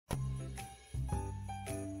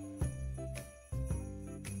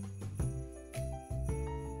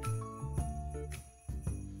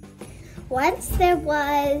Once there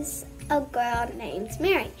was a girl named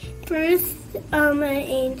Mary. First, an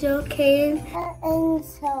angel came.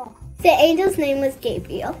 The angel's name was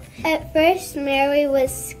Gabriel. At first, Mary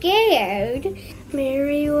was scared.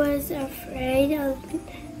 Mary was afraid of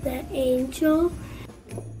the angel.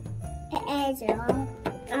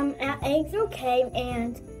 An angel came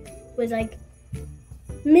and was like,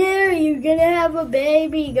 Mary, you're gonna have a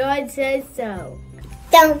baby. God says so.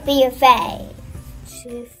 Don't be afraid.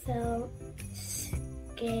 She felt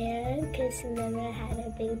scared because she never had a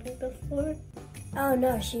baby before. Oh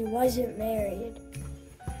no, she wasn't married.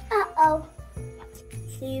 Uh-oh.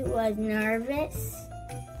 She was nervous.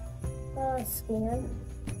 Scared.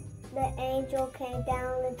 The angel came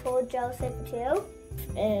down and told Joseph too.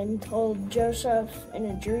 And told Joseph in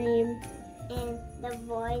a dream. And the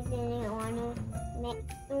boy didn't want to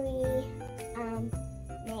marry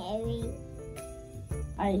Mary.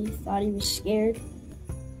 I thought he was scared.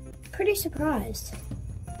 Pretty surprised.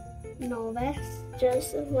 Nervous.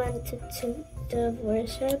 Joseph wanted to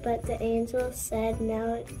divorce her, but the angel said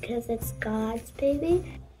no because it's God's baby.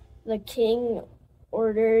 The king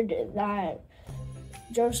ordered that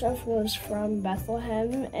Joseph was from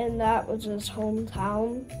Bethlehem, and that was his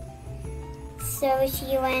hometown. So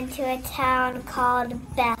she went to a town called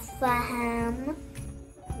Bethlehem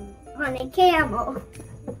On a camel.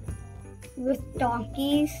 With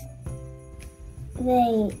donkeys.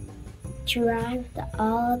 They drive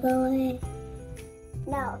all the way.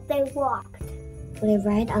 No, they walked. They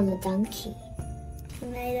ride on a donkey. She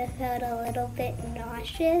might have felt a little bit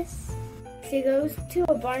nauseous. She goes to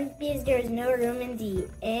a barn because there's no room in the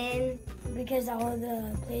inn because all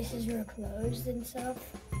the places were closed and stuff.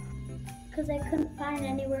 Because they couldn't find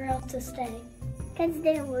anywhere else to stay. Because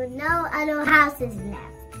there were no other houses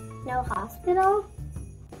left. No hospital.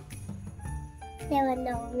 There was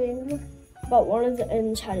no room. But one of the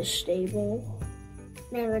inns had a stable.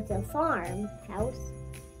 There was a farmhouse.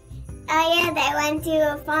 Oh yeah, they went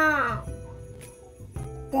to a farm.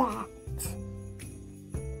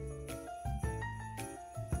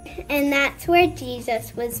 And that's where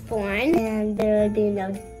Jesus was born. And there would be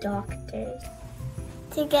no doctors.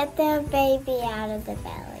 To get their baby out of the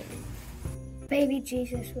belly. Baby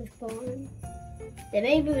Jesus was born. The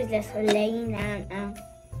baby was just laying down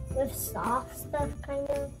with soft stuff, kind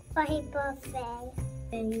of. But he buffet.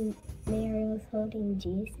 And Mary was holding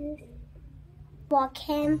Jesus. Walk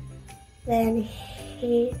him. Then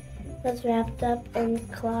he was wrapped up in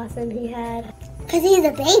cloth and he had... Because he's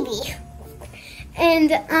a baby.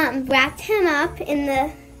 And wrapped him up in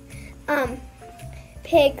the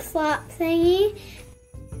pig slop thingy.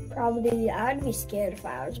 Probably, I'd be scared if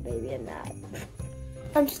I was a baby in that.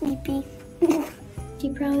 I'm sleepy. She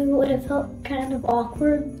probably would have felt kind of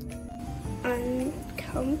awkward.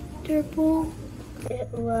 Uncomfortable. It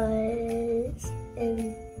was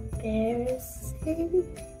embarrassing.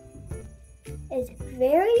 It's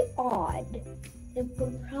very odd. It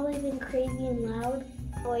would probably have been crazy and loud.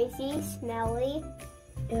 Noisy, smelly.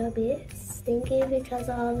 It would be stinky because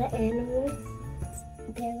of all the animals.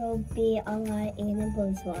 There will be a lot of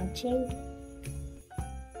animals watching.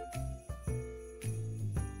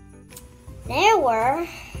 There were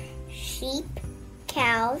sheep,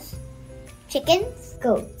 cows, chickens,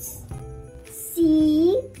 Goats.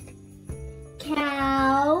 sheep,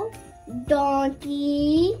 cow,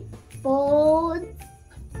 donkey, bulls,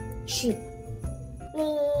 Sheep. We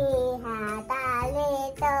had a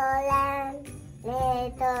little lamb,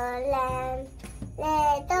 little lamb,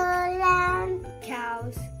 little lamb.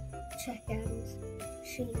 Cows. Chickens.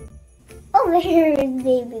 Sheep. Over here is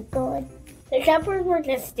baby goat. The shepherds were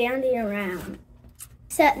just standing around.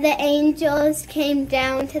 So the angels came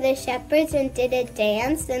down to the shepherds and did a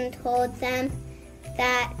dance and told them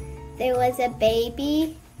that there was a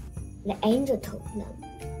baby. The angel told them.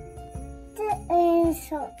 The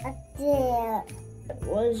angel did. It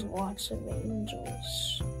was lots of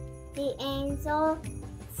angels. The angel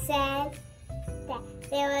said that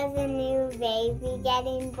there was a new baby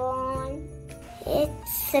getting born.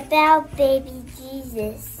 It's about baby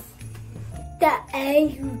Jesus. The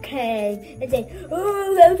angel came and said,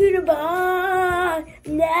 "Oh, go to the barn.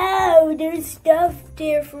 No, there's stuff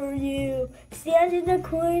there for you. Stand in the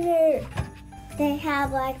corner." They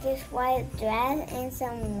have like this white dress and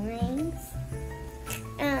some rings.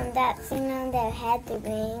 That thing on their head, the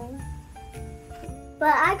ring.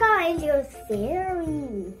 But I got angels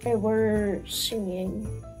fairy. They were singing,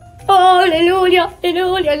 "Hallelujah,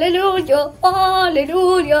 hallelujah, hallelujah,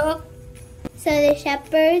 hallelujah." So the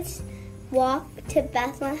shepherds walked to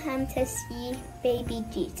Bethlehem to see baby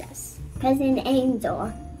Jesus as an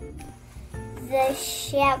angel. The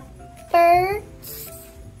shepherds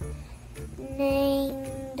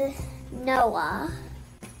named Noah.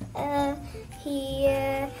 He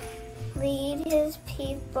lead his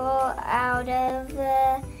people out of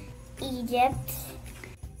Egypt.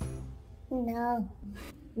 No.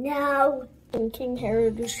 And King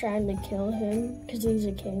Herod was trying to kill him because he's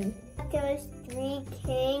a king. Those 3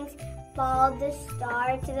 kings followed the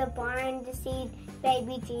star to the barn to see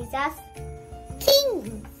baby Jesus.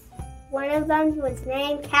 Kings! One of them was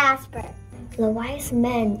named Casper. The wise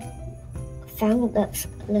men found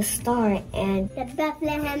the star and The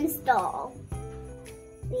Bethlehem star.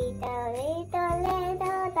 Little,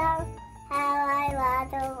 how I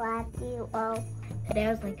want to watch you all. And I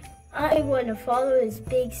was like, I want to follow this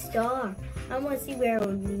big star. I want to see where it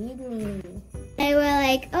would lead me. They were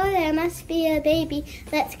like, oh, there must be a baby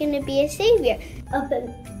that's going to be a savior. A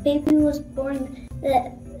baby was born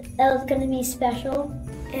that was going to be special.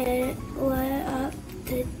 And went up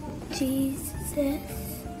to Jesus.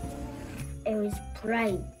 It was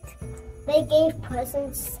bright. They gave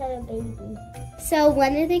presents to the baby. So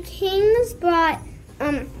one of the kings brought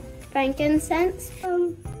frankincense.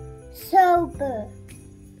 Sober.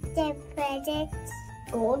 The presents.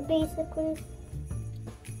 Gold, basically.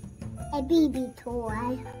 A baby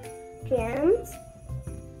toy. Gems.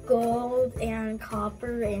 Gold and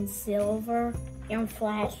copper and silver and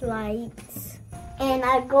flashlights. And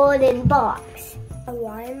a golden box. A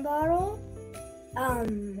wine bottle.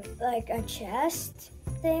 Like a chest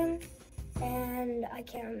thing. And I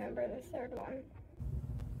can't remember the third one.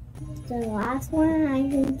 The last one, I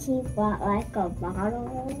think he bought like a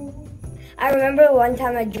bottle. I remember one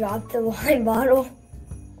time I dropped the wine bottle.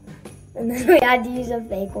 And then we had to use a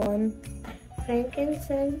fake one.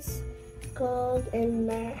 Frankincense, gold, and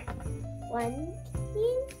myrrh. 1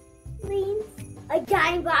 king leaves a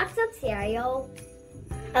giant box of cereal.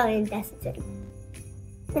 Oh, and that's it.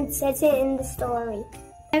 And says it in the story.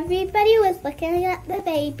 Everybody was looking at the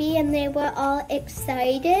baby and they were all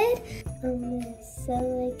excited. So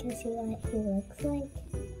like, can see what he looks like.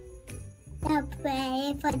 They're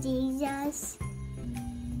praying for Jesus.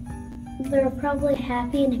 They're probably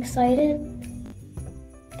happy and excited.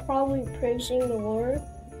 Probably praising the Lord.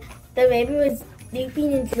 The baby was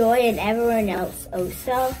leaping in joy and everyone else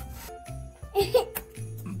also.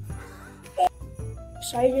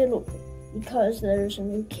 Excited because there's a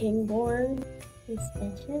new king born. He's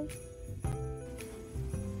special.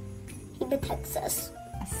 He protects us.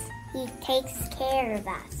 He takes care of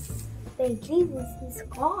us. But Jesus is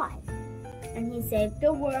God. And he saved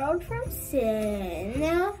the world from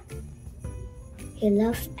sin. He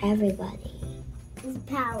loves everybody. He's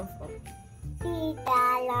powerful.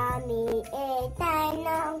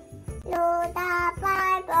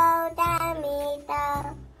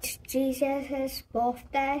 Jesus'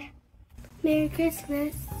 birthday. Merry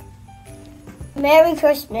Christmas. Merry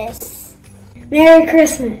Christmas. Merry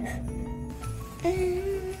Christmas.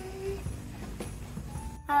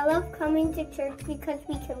 I love coming to church because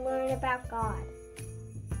we can learn about God.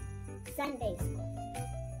 Sunday school.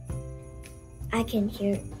 I can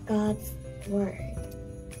hear God's word.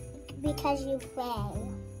 Because you pray.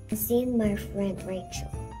 I've seen my friend Rachel.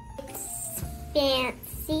 It's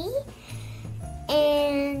fancy.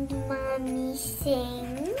 And Mommy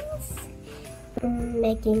sings.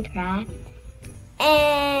 Making craft.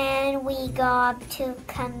 And we go up to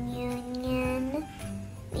communion.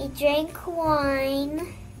 We drink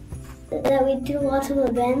wine. That we do lots of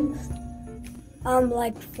events.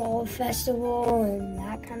 Like fall festival and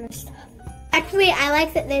that kind of stuff. Actually, I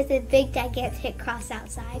like that there's a big gigantic cross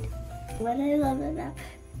outside. What I love about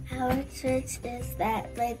our church is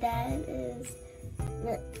that my dad is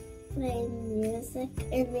playing music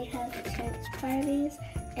and we have church parties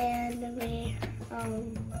and we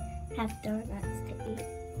have donuts to eat.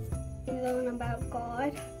 We learn about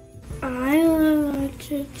God. I love our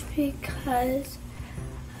church because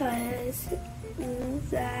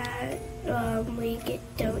that we get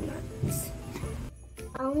donuts.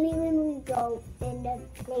 Only when we go in the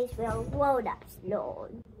place where grown-ups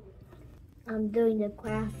learn. I'm doing the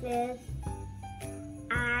classes.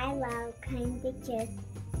 I love coming to church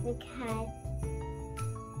because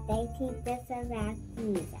they teach us about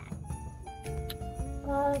Jesus.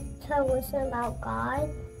 To listen about God.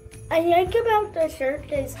 I like about the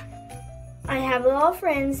church is I have a lot of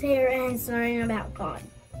friends here and it's learning about God.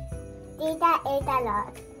 Tita, eat a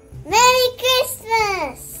lot. Merry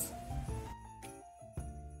Christmas!